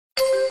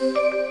Greetings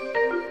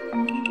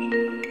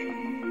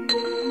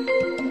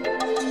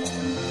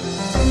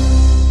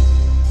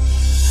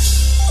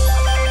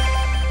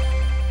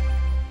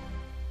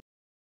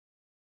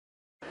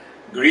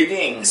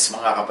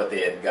mga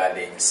kapatid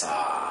galing sa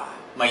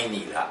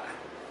Maynila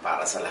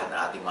para sa lahat ng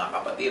ating mga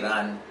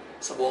kapatiran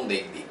sa buong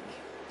daigdig.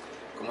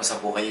 Kumusta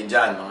po kayo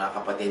dyan mga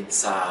kapatid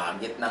sa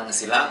gitnang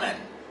silangan?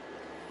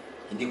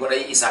 Hindi ko na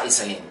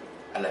iisa-isahin.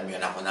 Alam nyo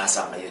na kung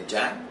nasaan kayo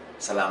dyan.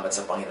 Salamat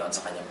sa Panginoon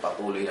sa kanyang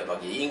patuloy na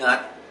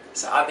pag-iingat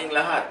sa ating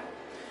lahat.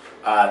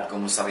 At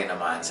kumusta rin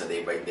naman sa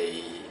day by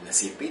day na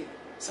sipit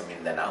sa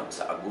Mindanao,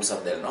 sa Agusan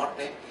del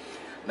Norte.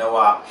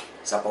 Nawa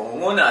sa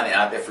pangunguna ni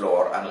Ate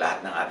Flor ang lahat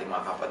ng ating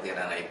mga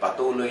kapatiran ay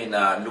patuloy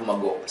na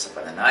lumago sa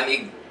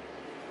pananalig,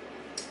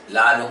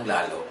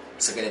 lalong-lalo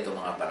sa ganitong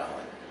mga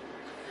panahon.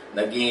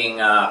 Naging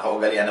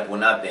kaugalian na po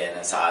natin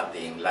sa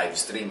ating live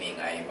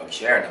streaming ay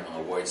mag-share ng mga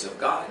words of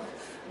God,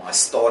 mga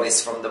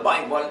stories from the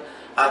Bible,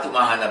 at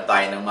humahanap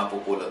tayo ng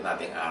mapupulot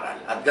nating aral.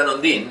 At ganon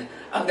din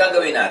ang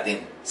gagawin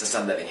natin sa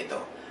sandaling ito.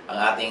 Ang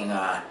ating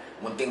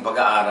munting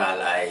pag-aaral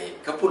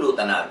ay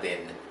kapulutan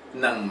natin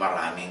ng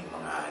maraming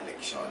mga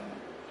leksyon.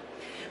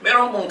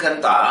 Meron pong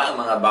kanta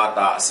ang mga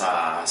bata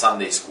sa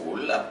Sunday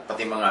School at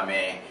pati mga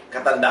may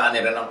katandaan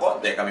nila ng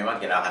konti. Kami man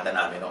kinakanta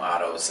namin nung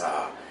araw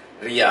sa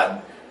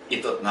Riyadh.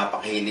 Ito't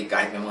napakahilig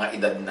kahit may mga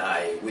edad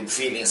na ay with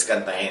feelings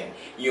kantahin.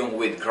 Yung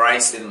with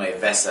Christ in my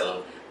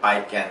vessel,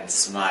 I can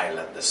smile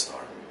at the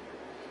storm.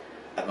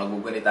 At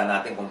magugunita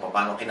natin kung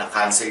paano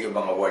kinakancel yung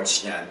mga words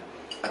niyan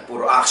at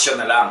puro action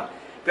na lang.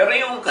 Pero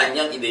yung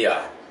kanyang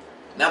ideya,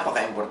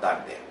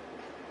 napaka-importante.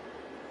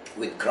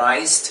 With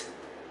Christ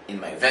in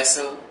my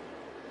vessel,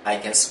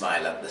 I can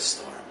smile at the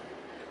storm,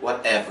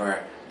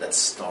 whatever that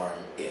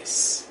storm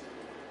is.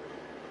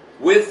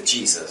 With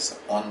Jesus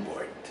on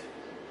board.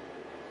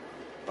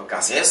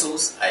 Pagka si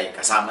Jesus ay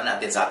kasama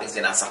natin sa ating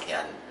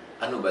sinasakyan,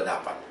 ano ba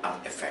dapat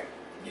ang effect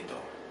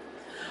nito?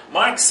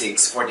 Mark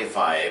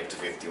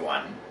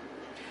 6:45-51.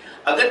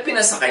 Agad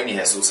pinasakay ni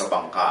Jesus sa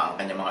bangka ang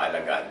kanyang mga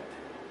alagad.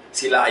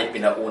 Sila ay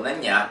pinaunan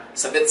niya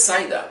sa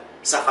Bethsaida,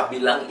 sa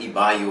kabilang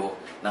ibayo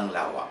ng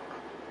lawa.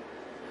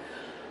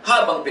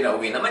 Habang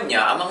pinauwi naman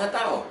niya ang mga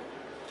tao.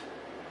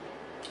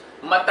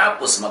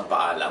 Matapos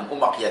magpaalam,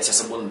 umakyat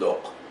siya sa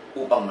bundok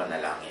upang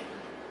manalangin.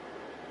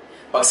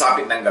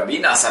 Pagsapit ng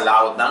gabi, nasa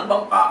laot ng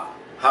bangka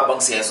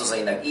habang si Jesus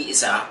ay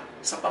nag-iisa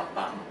sa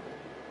pampang.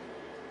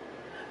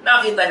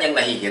 Nakita niyang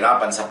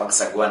nahihirapan sa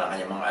pagsagwa ng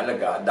kanyang mga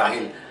alaga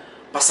dahil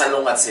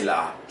pasalungat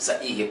sila sa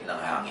ihip ng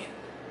hangin.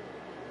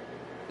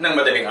 Nang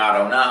madaling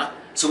araw na,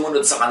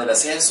 sumunod sa kanila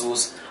si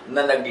Jesus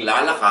na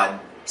naglalakad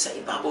sa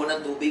ibabaw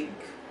ng tubig.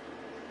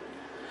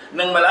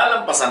 Nang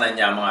malalampasan na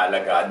niya ang mga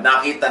alagad,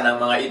 nakita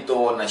ng mga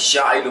ito na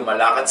siya ay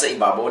lumalakad sa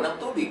ibabaw ng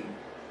tubig.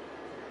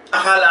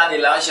 Akala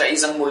nila siya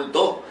isang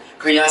multo,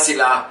 kaya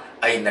sila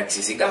ay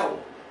nagsisigaw.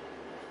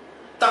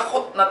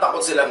 Takot na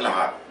takot silang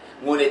lahat.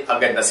 Ngunit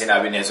agad na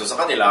sinabi ni Jesus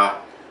sa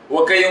kanila,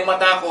 "Huwag kayong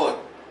matakot.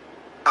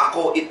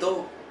 Ako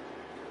ito.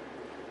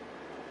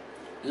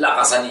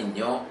 Lakasan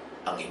ninyo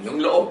ang inyong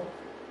loob."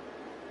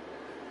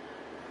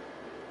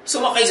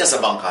 Sumakay siya sa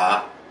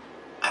bangka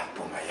at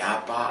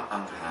pumayapa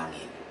ang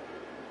hangin.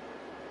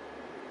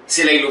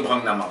 Sila'y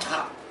lubhang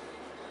namangha.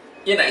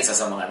 Yan ang isa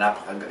sa mga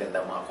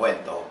napakagagandang mga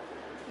kwento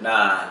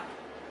na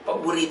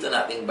paborito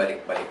nating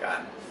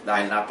balik-balikan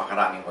dahil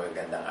napakaraming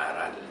magagandang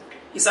aral.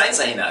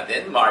 Isa-isahin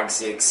natin, Mark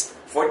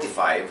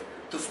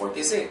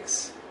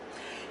 6:45-46.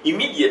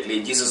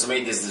 Immediately, Jesus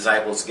made his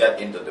disciples get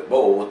into the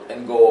boat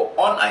and go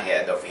on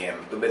ahead of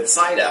him to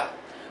Bethsaida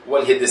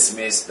while he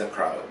dismissed the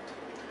crowd.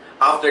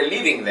 After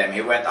leaving them,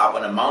 he went up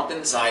on a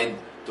mountainside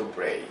to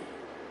pray.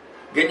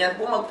 Ganyan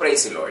po mag-pray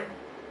si Lord.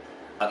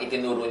 Ang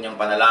itinuro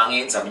niyang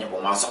panalangin, sabi niya,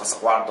 pumasok ka sa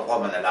kwarto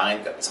ko, manalangin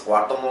ka sa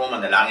kwarto mo,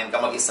 manalangin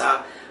ka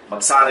mag-isa,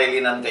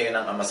 magsarilinan kayo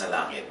ng Ama sa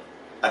Langit.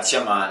 At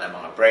siya man,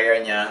 ang mga prayer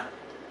niya,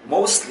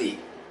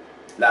 mostly,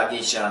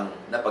 lagi siyang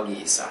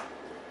napag-iisa.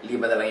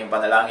 Liba na lang yung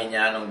panalangin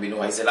niya nung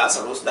binuhay si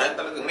Lazarus dahil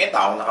talagang may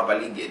taong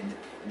nakapaligid,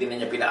 hindi na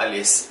niya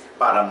pinaalis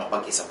para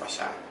mapag-isa pa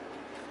siya.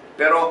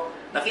 Pero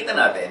nakita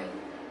natin,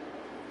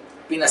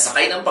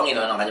 pinasakay ng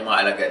Panginoon ang kanyang mga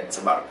alagad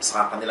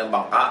sa kanilang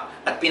bangka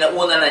at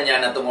pinauna na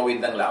niya na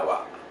tumawid ng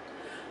lawa.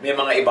 May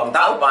mga ibang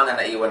tao pa na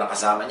naiwan na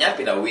kasama niya,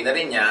 pinauwi na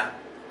rin niya,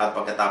 at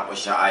pagkatapos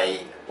siya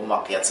ay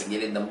umakyat sa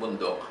gilid ng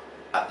bundok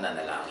at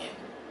nanalangin.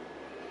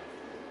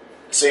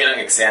 So yun ang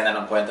eksena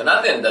ng kwento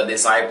natin. The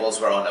disciples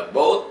were on a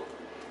boat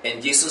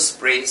and Jesus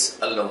prays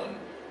alone.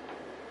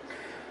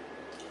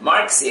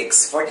 Mark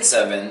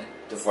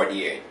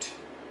 6:47-48.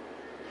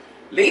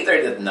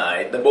 Later that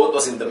night, the boat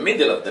was in the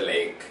middle of the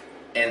lake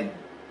and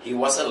he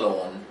was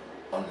alone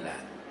on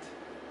land.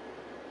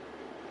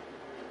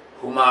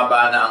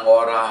 Humaba na ang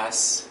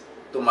oras,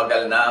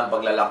 tumagal na ang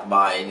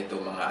paglalakbay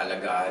nitong mga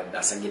alagad,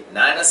 nasa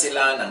gitna na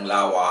sila ng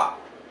lawa,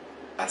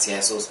 at si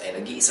Jesus ay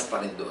nag-iisa pa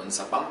rin doon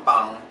sa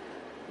pampang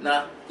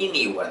na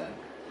iniwan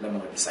ng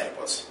mga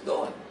disciples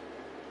doon.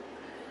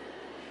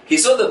 He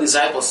saw the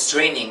disciples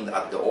straining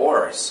at the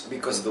oars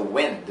because the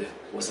wind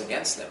was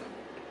against them.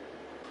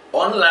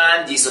 On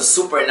land, Jesus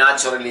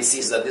supernaturally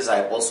sees the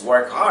disciples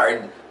work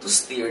hard to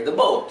steer the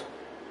boat.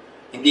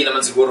 Hindi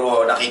naman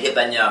siguro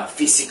nakikita niya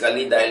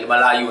physically dahil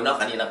malayo na,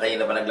 kanina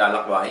kayo na pa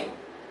naglalakbay.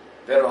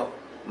 Pero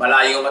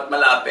malayo at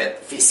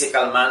malapit,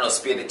 physical man o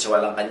spiritual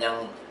ang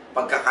kanyang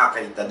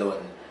pagkakakita doon,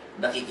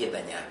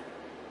 nakikita niya.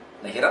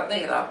 Na hirap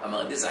ang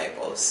mga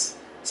disciples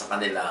sa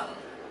kanilang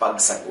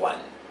pagsagwan.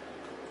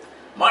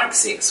 Mark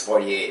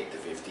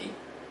 6:48-50.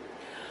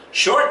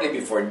 Shortly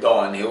before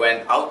dawn, he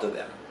went out to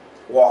them,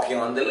 walking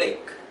on the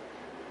lake.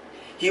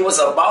 He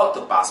was about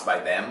to pass by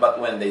them, but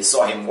when they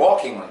saw him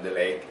walking on the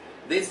lake,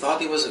 they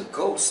thought he was a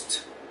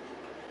ghost.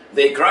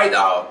 They cried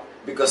out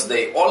because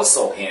they all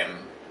saw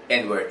him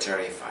and were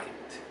terrified.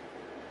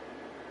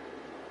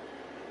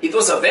 It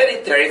was a very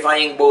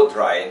terrifying boat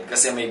ride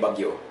kasi may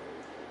bagyo.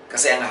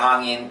 Kasi ang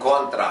hangin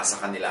kontra sa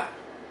kanila.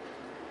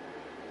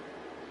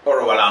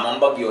 Or wala mang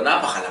bagyo,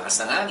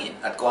 napakalakas ng hangin.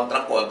 At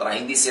kontra-kontra,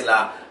 hindi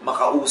sila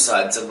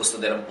makausad sa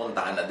gusto nilang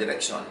puntahan na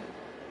direksyon.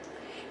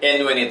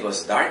 And when it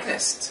was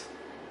darkest,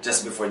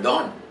 just before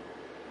dawn,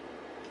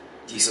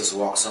 Jesus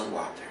walks on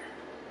water.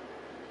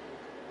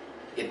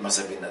 It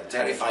must have been a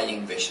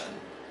terrifying vision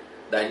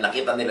dahil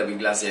nakita nila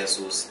bigla si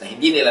Jesus na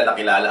hindi nila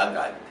nakilala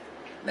agad,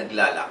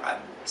 naglalakad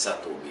sa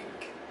tubig.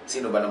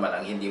 Sino ba naman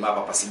ang hindi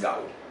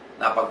mapapasigaw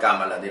na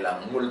pagkamala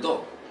nilang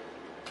multo?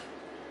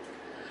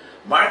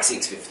 Mark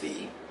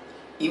 6:50.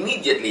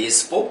 Immediately he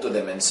spoke to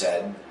them and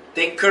said,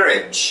 "Take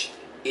courage,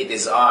 it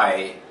is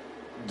I,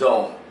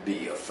 don't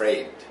be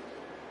afraid."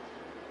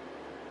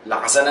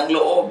 Lakasan ng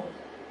loob,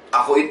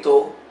 ako ito,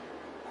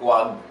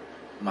 huwag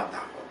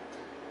matakot.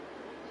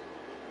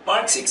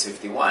 Mark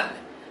 6:51.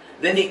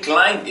 Then he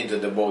climbed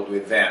into the boat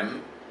with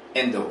them,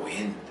 and the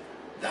wind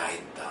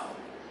died down.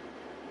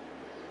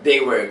 They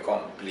were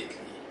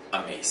completely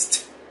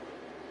amazed.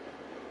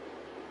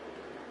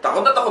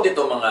 Takot na takot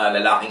ito mga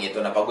lalaking ito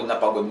na pagod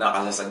na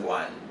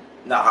kasasagwan.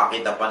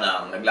 Nakakita pa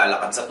ng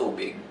naglalakad sa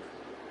tubig.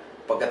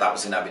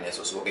 Pagkatapos sinabi ni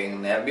Jesus, huwag kayong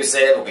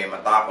nervyusin, huwag kayong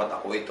matakot,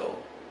 ako ito.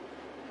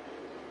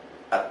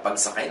 At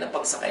pagsakay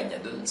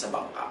niya dun sa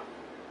bangka,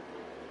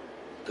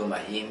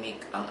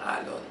 tumahimik ang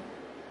alon,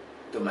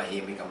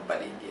 tumahimik ang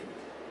paligid.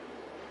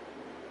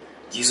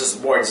 Jesus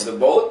boards the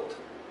boat,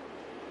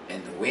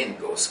 and the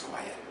wind goes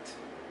quiet.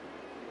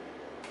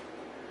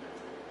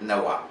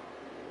 Nawa,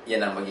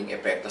 yan ang maging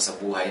epekto sa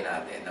buhay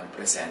natin ng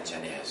presensya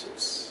ni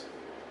Jesus.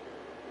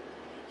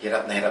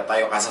 Hirap na hirap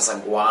tayo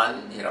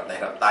kasasagwan, hirap na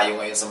hirap tayo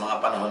ngayon sa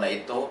mga panahon na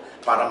ito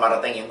para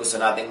marating yung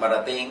gusto nating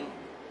marating.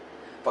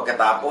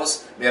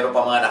 Pagkatapos, meron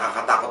pa mga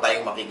nakakatakot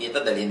tayong makikita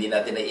dahil hindi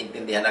natin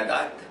naiintindihan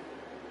agad.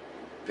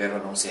 Pero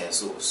nung si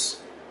Jesus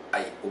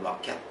ay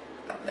umakyat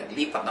at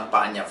naglipat ng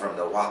paa niya from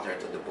the water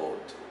to the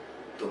boat,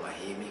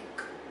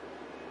 tumahimik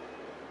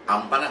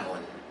ang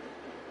panahon,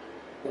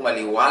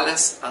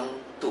 umaliwalas ang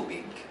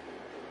tubig,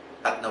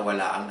 at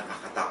nawala ang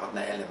nakakatakot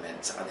na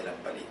element sa kanilang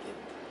paligid.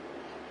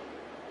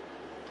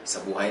 Sa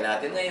buhay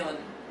natin ngayon,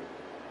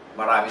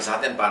 marami sa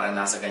atin parang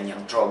nasa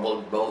ganyang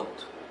troubled boat.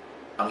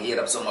 Ang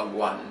hirap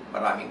sumagwan,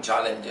 maraming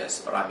challenges,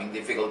 maraming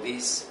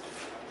difficulties.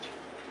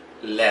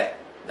 Let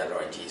the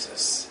Lord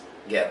Jesus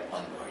get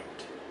on board.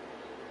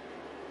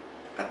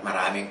 At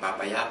maraming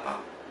papayapa,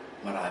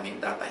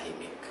 maraming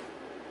tatahimik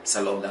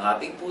sa loob ng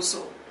ating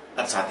puso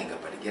at sa ating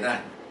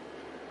kapaligiran.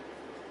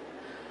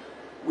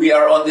 We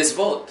are on this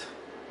boat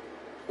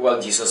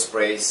while Jesus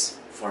prays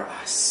for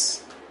us.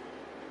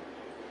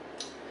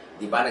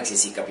 Di ba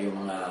nagsisikap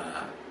yung mga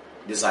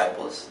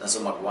disciples na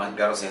sumagwan,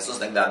 pero si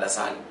Jesus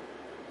nagdadasal?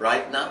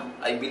 Right now,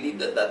 I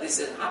believe that is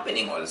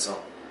happening also.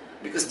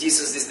 Because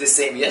Jesus is the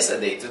same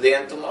yesterday, today,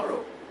 and tomorrow.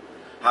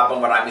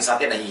 Habang marami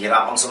sa atin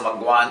nahihirapang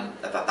sumagwan,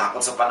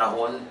 natatakot sa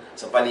panahon,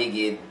 sa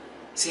paligid,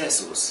 si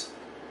Jesus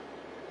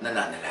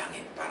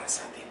nananalangin para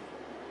sa atin.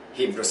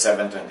 Hebrews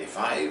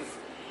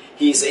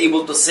 7:25, He is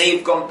able to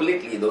save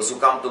completely those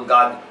who come to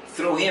God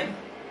through Him,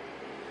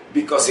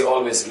 because He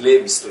always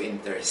lives to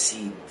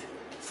intercede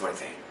for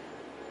them.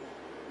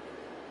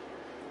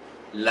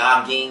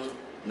 Laging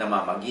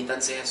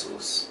namamagitan si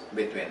Jesus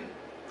between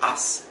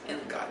us and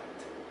God.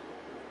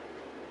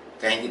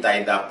 Kaya hindi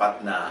tayo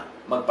dapat na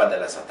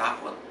magpadala sa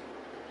takot.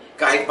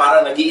 Kahit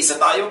parang nag-iisa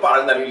tayo,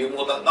 parang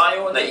nalilimutan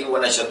tayo,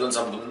 naiwan na siya dun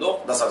sa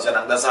bundok, dasal siya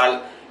ng dasal,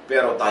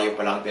 pero tayo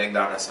palang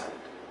pinagdarasal.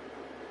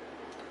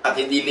 At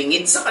hindi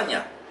lingid sa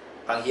Kanya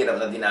ang hirap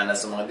na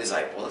dinanas ng mga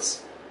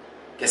disciples,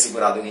 kaya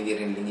siguradong hindi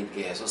rin lingid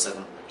kay Jesus sa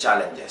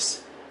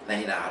challenges na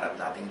hinaharap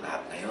nating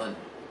lahat ngayon.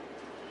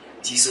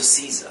 Jesus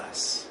sees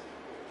us.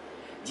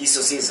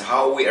 Jesus sees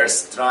how we are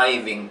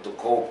striving to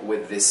cope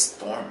with this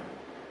storm.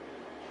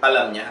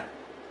 Alam niya,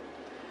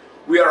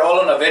 we are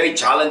all on a very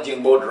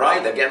challenging boat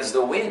ride against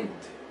the wind.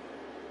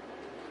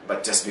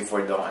 But just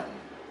before dawn,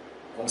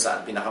 kung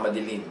saan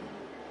pinakamadilim,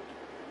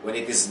 when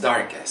it is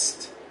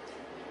darkest,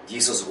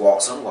 Jesus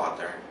walks on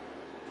water,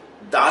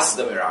 does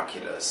the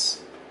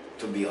miraculous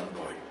to be on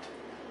board.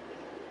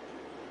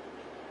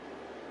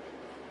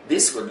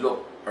 This could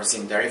look or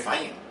seem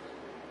terrifying,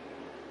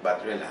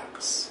 but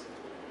relax.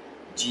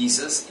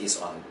 Jesus is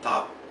on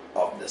top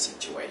of the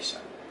situation.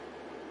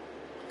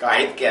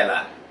 Kahit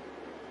kailan,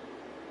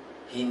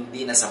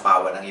 hindi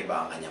nasapawan ng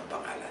iba ang kanyang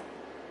pangalan.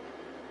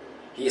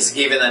 He is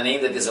given a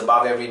name that is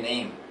above every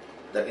name,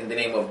 that in the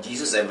name of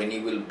Jesus every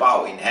knee will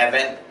bow in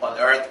heaven, on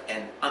earth,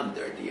 and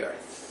under the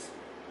earth.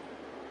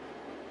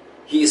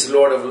 He is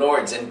Lord of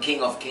Lords and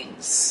King of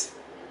Kings.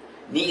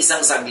 Ni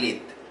isang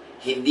saglit,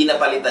 hindi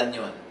napalitan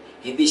yun.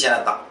 Hindi siya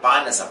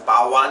natakpan,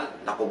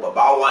 nasapawan,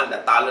 nakubabawan,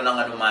 natalo ng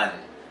anuman.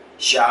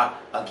 Siya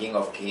ang King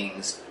of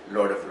Kings,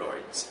 Lord of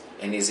Lords,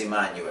 and is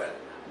Emmanuel,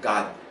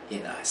 God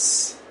in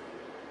us.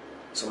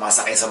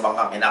 Sumasakay sa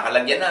bangkang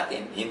kinakalagyan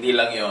natin. Hindi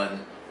lang yon,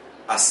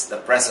 as the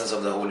presence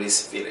of the Holy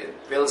Spirit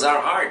fills our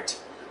heart.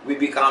 We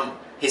become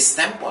His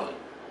temple.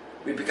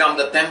 We become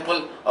the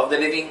temple of the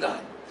living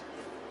God.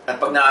 At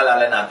pag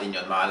naalala natin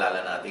yon, maalala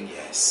natin,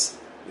 yes,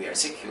 we are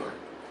secure.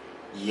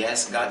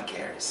 Yes, God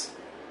cares.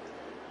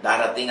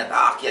 Darating at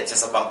aakyat siya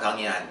sa bangkang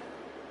yan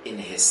in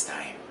His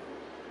time.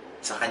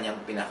 Sa kanyang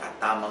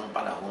pinakatamang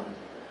panahon.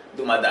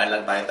 Dumadaan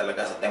lang tayo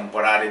talaga sa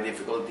temporary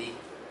difficulty.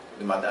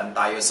 Dumadaan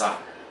tayo sa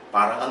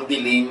parang ang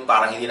dilim,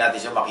 parang hindi natin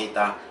siya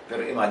makita,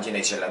 pero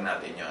imagination lang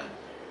natin yon.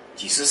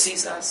 Jesus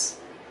sees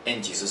us,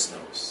 and Jesus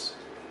knows.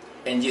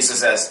 And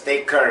Jesus says,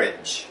 take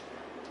courage.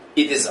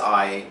 It is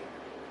I.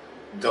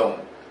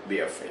 Don't be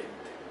afraid.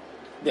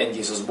 Then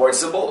Jesus boards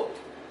the boat,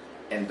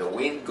 and the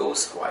wind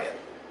goes quiet.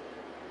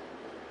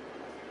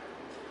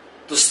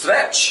 To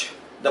stretch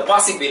the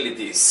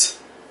possibilities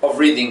of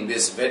reading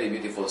this very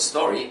beautiful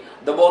story,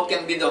 the boat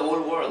can be the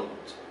whole world.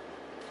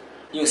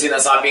 Yung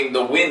sinasabing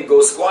the wind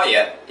goes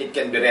quiet, it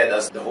can be read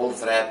as the whole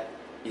threat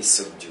is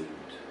subdued.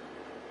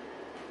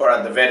 Or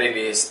at the very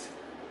least,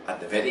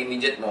 at the very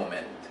immediate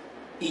moment,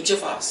 each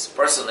of us,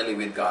 personally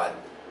with God,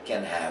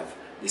 can have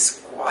this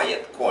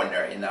quiet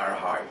corner in our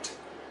heart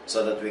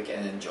so that we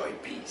can enjoy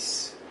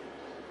peace.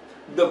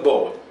 The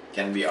boat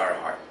can be our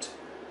heart.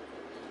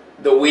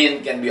 The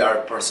wind can be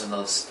our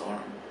personal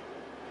storm.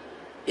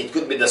 It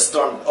could be the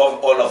storm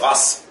of all of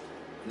us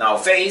now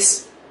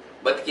face,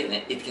 but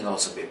it can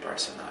also be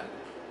personal.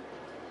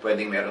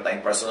 Pwedeng meron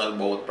tayong personal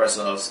boat,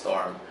 personal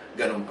storm,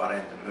 ganun pa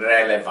rin,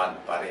 relevant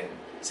pa rin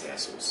si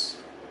Jesus.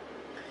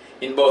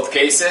 In both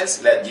cases,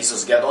 let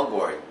Jesus get on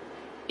board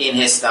in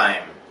His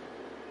time,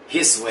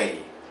 His way.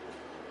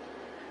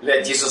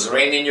 Let Jesus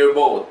reign in your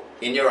boat,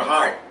 in your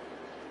heart,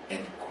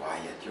 and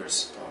quiet your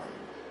storm.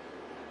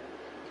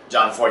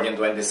 John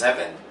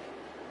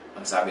 14:27,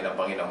 ang sabi ng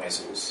Panginoong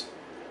Jesus,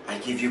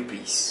 I give you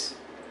peace.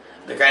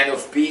 The kind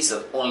of peace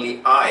that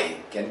only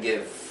I can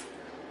give.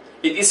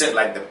 It isn't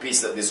like the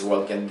peace that this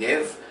world can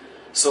give.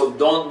 So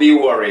don't be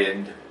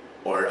worried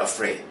or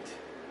afraid.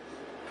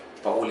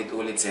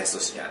 Paulit-ulit si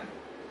Jesus yan.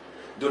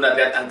 Do not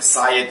let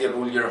anxiety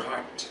rule your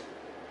heart.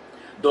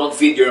 Don't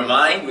feed your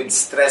mind with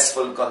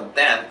stressful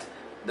content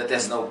that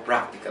has no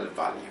practical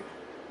value.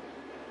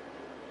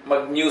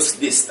 Mag-news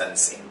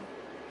distancing.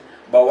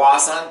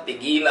 Bawasan,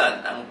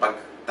 tigilan ang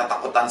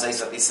pagtatakutan sa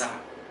isa't isa.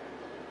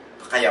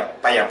 Kaya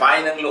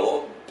payapain ng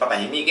loob,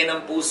 patahimikin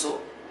ng puso,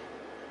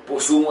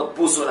 puso mo't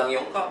puso ng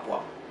iyong kapwa.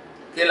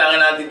 Kailangan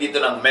natin dito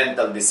ng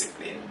mental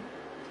discipline.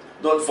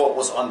 Don't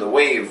focus on the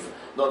wave.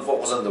 Don't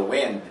focus on the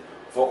wind.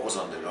 Focus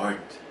on the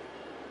Lord.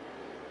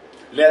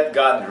 Let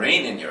God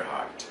reign in your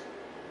heart.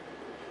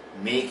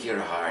 Make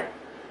your heart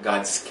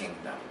God's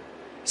kingdom,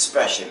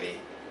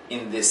 especially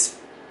in these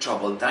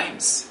troubled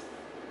times.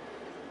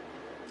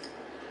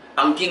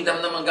 Ang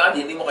kingdom ng God,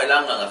 hindi mo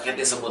kailangan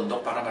akitin sa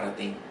bundok para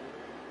marating.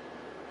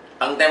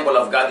 Ang temple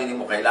of God, hindi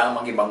mo kailangan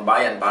mag-ibang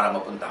bayan para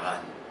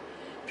mapuntahan.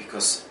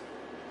 Because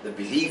the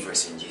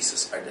believers in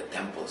Jesus are the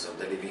temples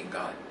of the living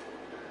God.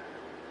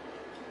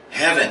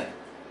 Heaven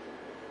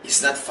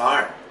is not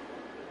far.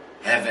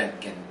 Heaven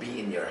can be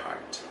in your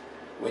heart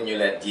when you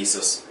let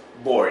Jesus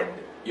board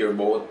your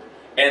boat,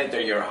 enter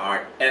your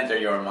heart, enter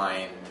your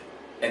mind,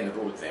 and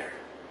rule there.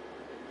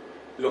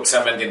 Luke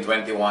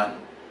 17:21.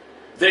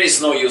 There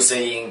is no use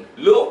saying,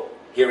 look,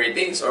 here it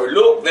is, or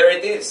look, there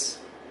it is.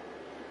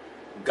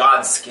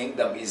 God's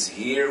kingdom is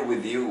here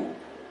with you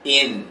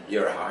in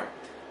your heart.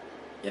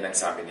 Yan ang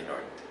sabi ni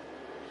Lord.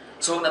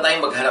 So, huwag na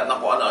tayong maghanap ng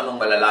kung ano-anong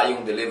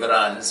malalayong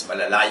deliverance,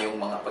 malalayong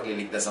mga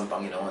pagliligtas ng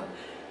Panginoon.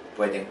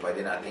 Pwede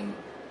nating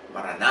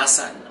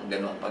maranasan ang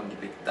ganong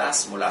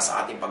pagliligtas mula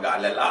sa ating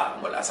pag-aalala,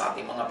 mula sa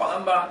ating mga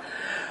pangamba.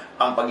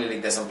 Ang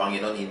pagliligtas ng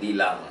Panginoon hindi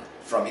lang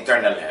from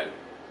eternal hell,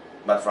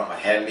 but from a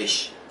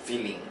hellish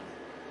feeling,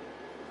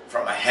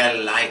 from a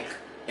hell-like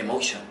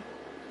emotion.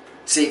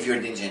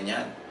 Savior din siya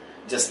niyan.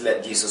 Just let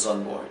Jesus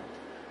on board.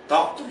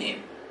 Talk to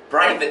Him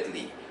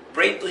privately.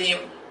 Pray to Him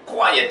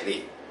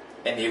quietly,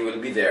 and He will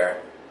be there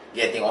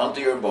getting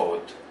onto your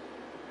boat,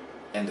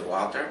 and the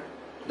water,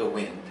 the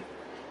wind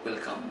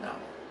will come down.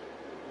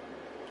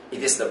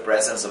 It is the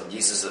presence of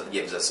Jesus that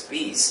gives us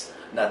peace,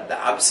 not the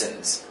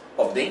absence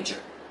of danger.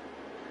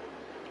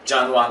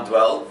 John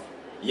 1:12,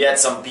 yet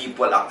some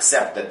people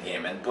accepted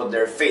Him and put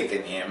their faith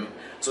in Him,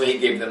 so He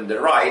gave them the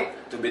right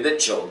to be the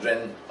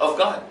children of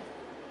God.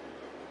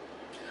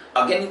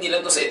 Again, hindi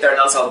lang to sa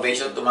eternal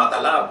salvation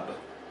tumatalab.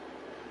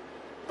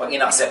 Pag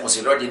in-accept mo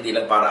si Lord, hindi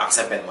lang para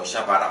acceptin mo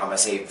siya, para ka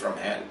ma-save from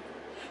hell.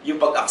 Yung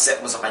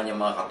pag-accept mo sa kanyang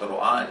mga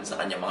katuruan, sa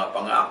kanyang mga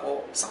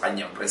pangako, sa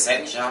kanyang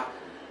presensya,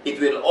 It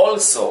will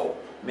also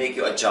make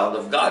you a child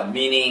of God,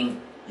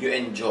 meaning you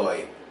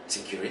enjoy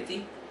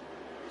security,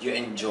 you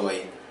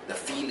enjoy the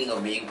feeling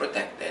of being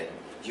protected,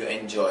 you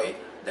enjoy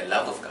the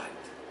love of God.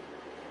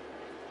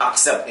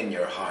 Accept in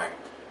your heart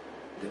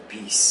the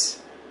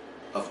peace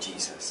of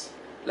Jesus.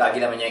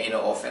 Lagi naman niya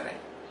ino-offer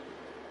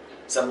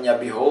Sabi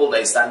niya, behold,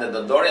 I stand at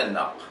the door and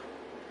knock.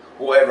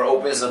 Whoever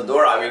opens the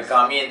door, I will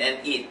come in and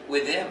eat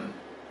with him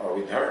or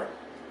with her.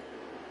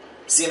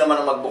 Sino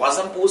man ang magbukas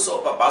ng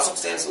puso, papasok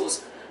si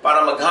Jesus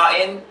para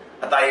maghain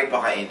at tayo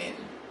pakainin.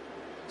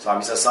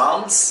 Sabi sa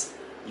Psalms,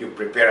 you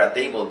prepare a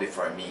table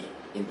before me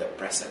in the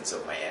presence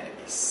of my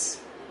enemies.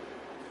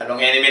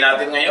 Anong enemy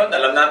natin ngayon?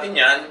 Alam natin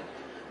yan.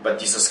 But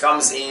Jesus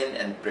comes in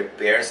and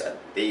prepares a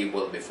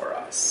table before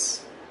us.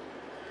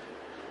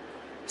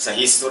 Sa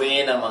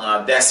history ng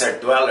mga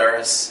desert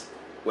dwellers,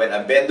 when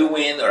a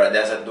Bedouin or a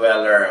desert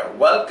dweller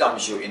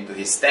welcomes you into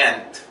his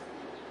tent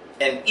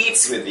and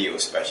eats with you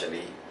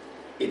especially,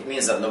 it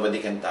means that nobody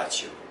can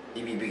touch you.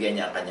 Ibibigay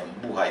niya ang kanyang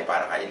buhay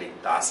para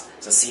kailigtas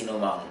sa sino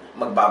mang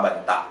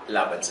magbabanta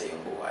laban sa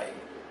iyong buhay.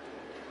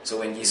 So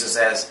when Jesus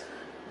says,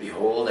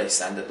 behold, I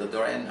stand at the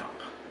door and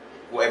knock.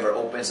 Whoever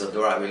opens the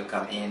door, I will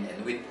come in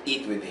and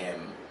eat with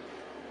him.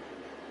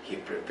 He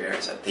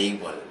prepares a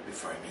table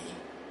before me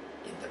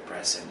in the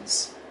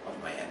presence of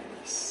my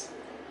enemies.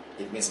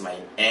 It means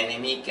my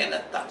enemy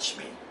cannot touch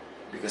me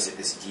because it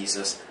is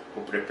Jesus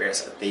who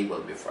prepares a table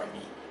before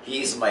me.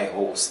 He is my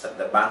host at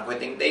the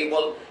banqueting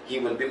table.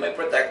 He will be my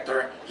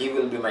protector. He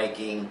will be my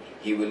king.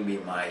 He will be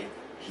my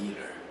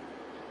healer.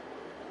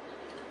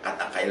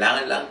 At ang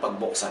kailangan lang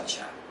pagbuksan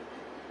siya.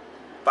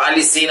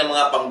 Paalisin ang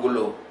mga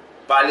panggulo.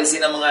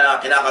 Paalisin ang mga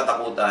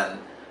kinakatakutan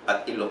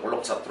at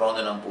iluklok sa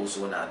trono ng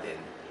puso natin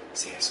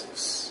si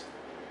Jesus.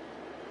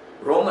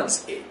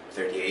 Romans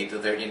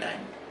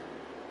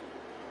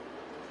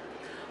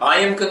 8:38-39.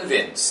 I am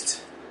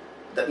convinced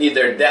that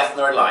neither death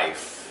nor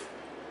life,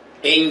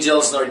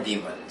 angels nor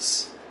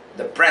demons,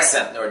 the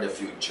present nor the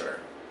future,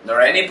 nor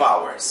any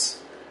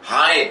powers,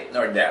 height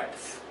nor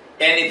depth,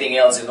 anything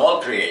else in all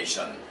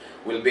creation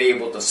will be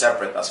able to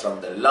separate us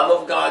from the love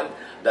of God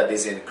that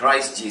is in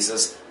Christ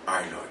Jesus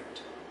our Lord.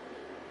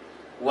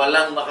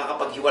 Walang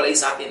makakapaghiwalay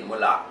sa atin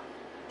mula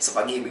sa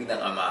pag-ibig ng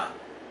Ama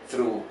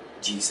through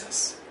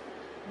Jesus.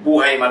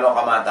 Buhay man o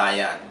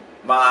kamatayan,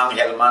 mga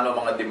anghel man o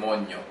mga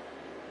demonyo,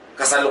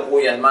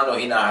 kasalukuyan man o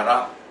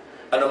hinaharap,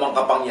 anumang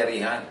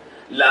kapangyarihan,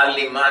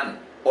 lalim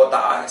man o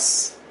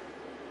taas,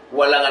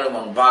 walang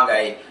anumang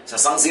bagay sa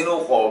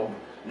sangsinukob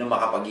na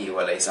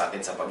makapaghiwalay sa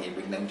atin sa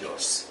pag-ibig ng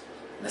Diyos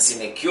na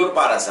sinecure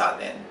para sa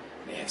atin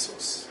ni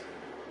Jesus.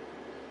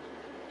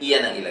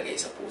 Iyan ang ilagay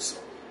sa puso.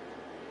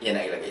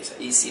 Iyan ang ilagay sa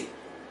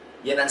isip.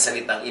 Yan ang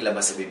salitang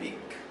ilabas sa bibig.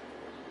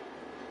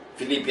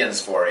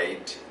 Philippians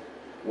 4:8.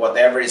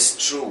 Whatever is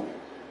true,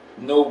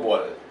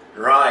 noble,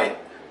 right,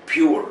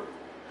 pure,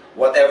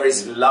 whatever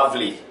is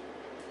lovely,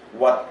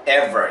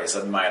 whatever is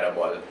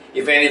admirable,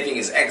 if anything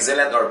is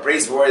excellent or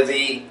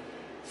praiseworthy,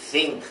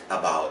 think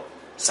about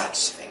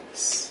such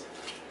things.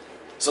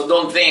 So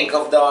don't think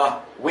of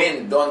the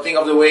wind, don't think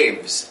of the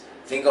waves.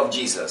 Think of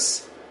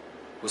Jesus,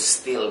 who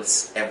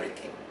stills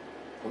everything,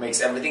 who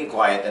makes everything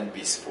quiet and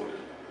peaceful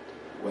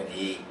when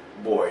He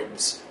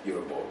boards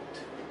your boat.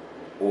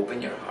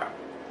 Open your heart,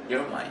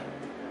 your mind,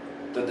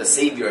 to the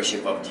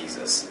Saviorship of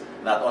Jesus.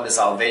 Not only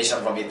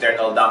salvation from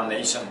eternal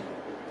damnation,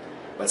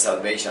 but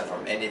salvation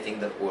from anything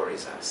that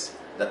worries us,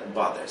 that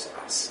bothers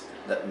us,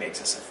 that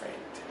makes us afraid.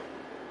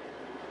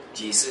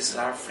 Jesus is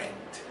our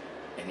friend,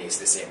 and He is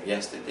the same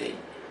yesterday,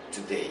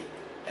 today,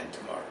 and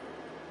tomorrow.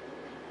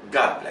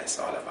 God bless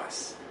all of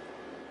us.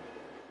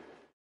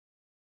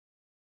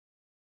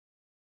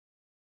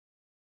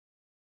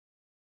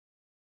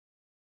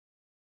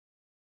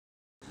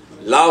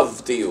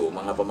 Love to you,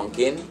 mga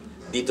pamangkin.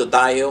 Dito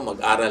tayo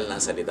mag-aral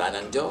ng salita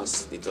ng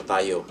Diyos. Dito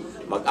tayo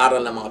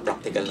mag-aral ng mga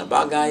practical na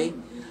bagay,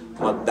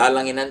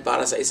 magdalanginan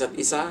para sa isa't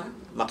isa,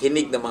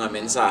 makinig ng mga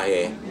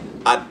mensahe,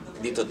 at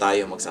dito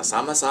tayo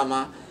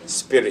magsasama-sama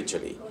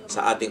spiritually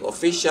sa ating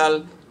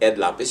official Ed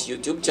Lapiz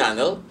YouTube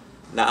channel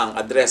na ang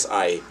address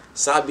ay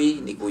Sabi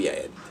ni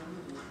Kuya Ed.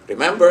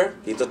 Remember,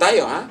 dito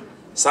tayo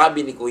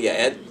Sabi ni Kuya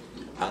Ed,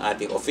 ang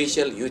ating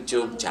official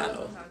YouTube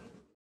channel.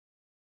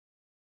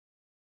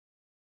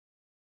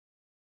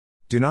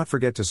 Do not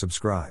forget to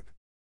subscribe.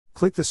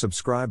 Click the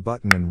subscribe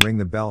button and ring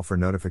the bell for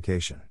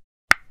notification.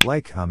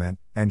 Like,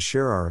 comment, and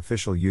share our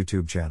official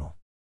YouTube channel.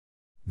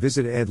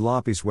 Visit Ed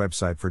Lapiz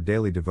website for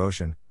daily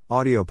devotion,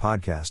 audio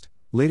podcast,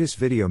 latest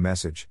video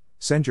message,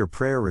 send your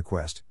prayer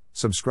request,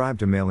 subscribe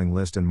to mailing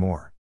list and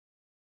more.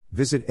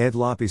 Visit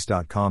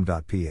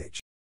edlapiz.com.ph.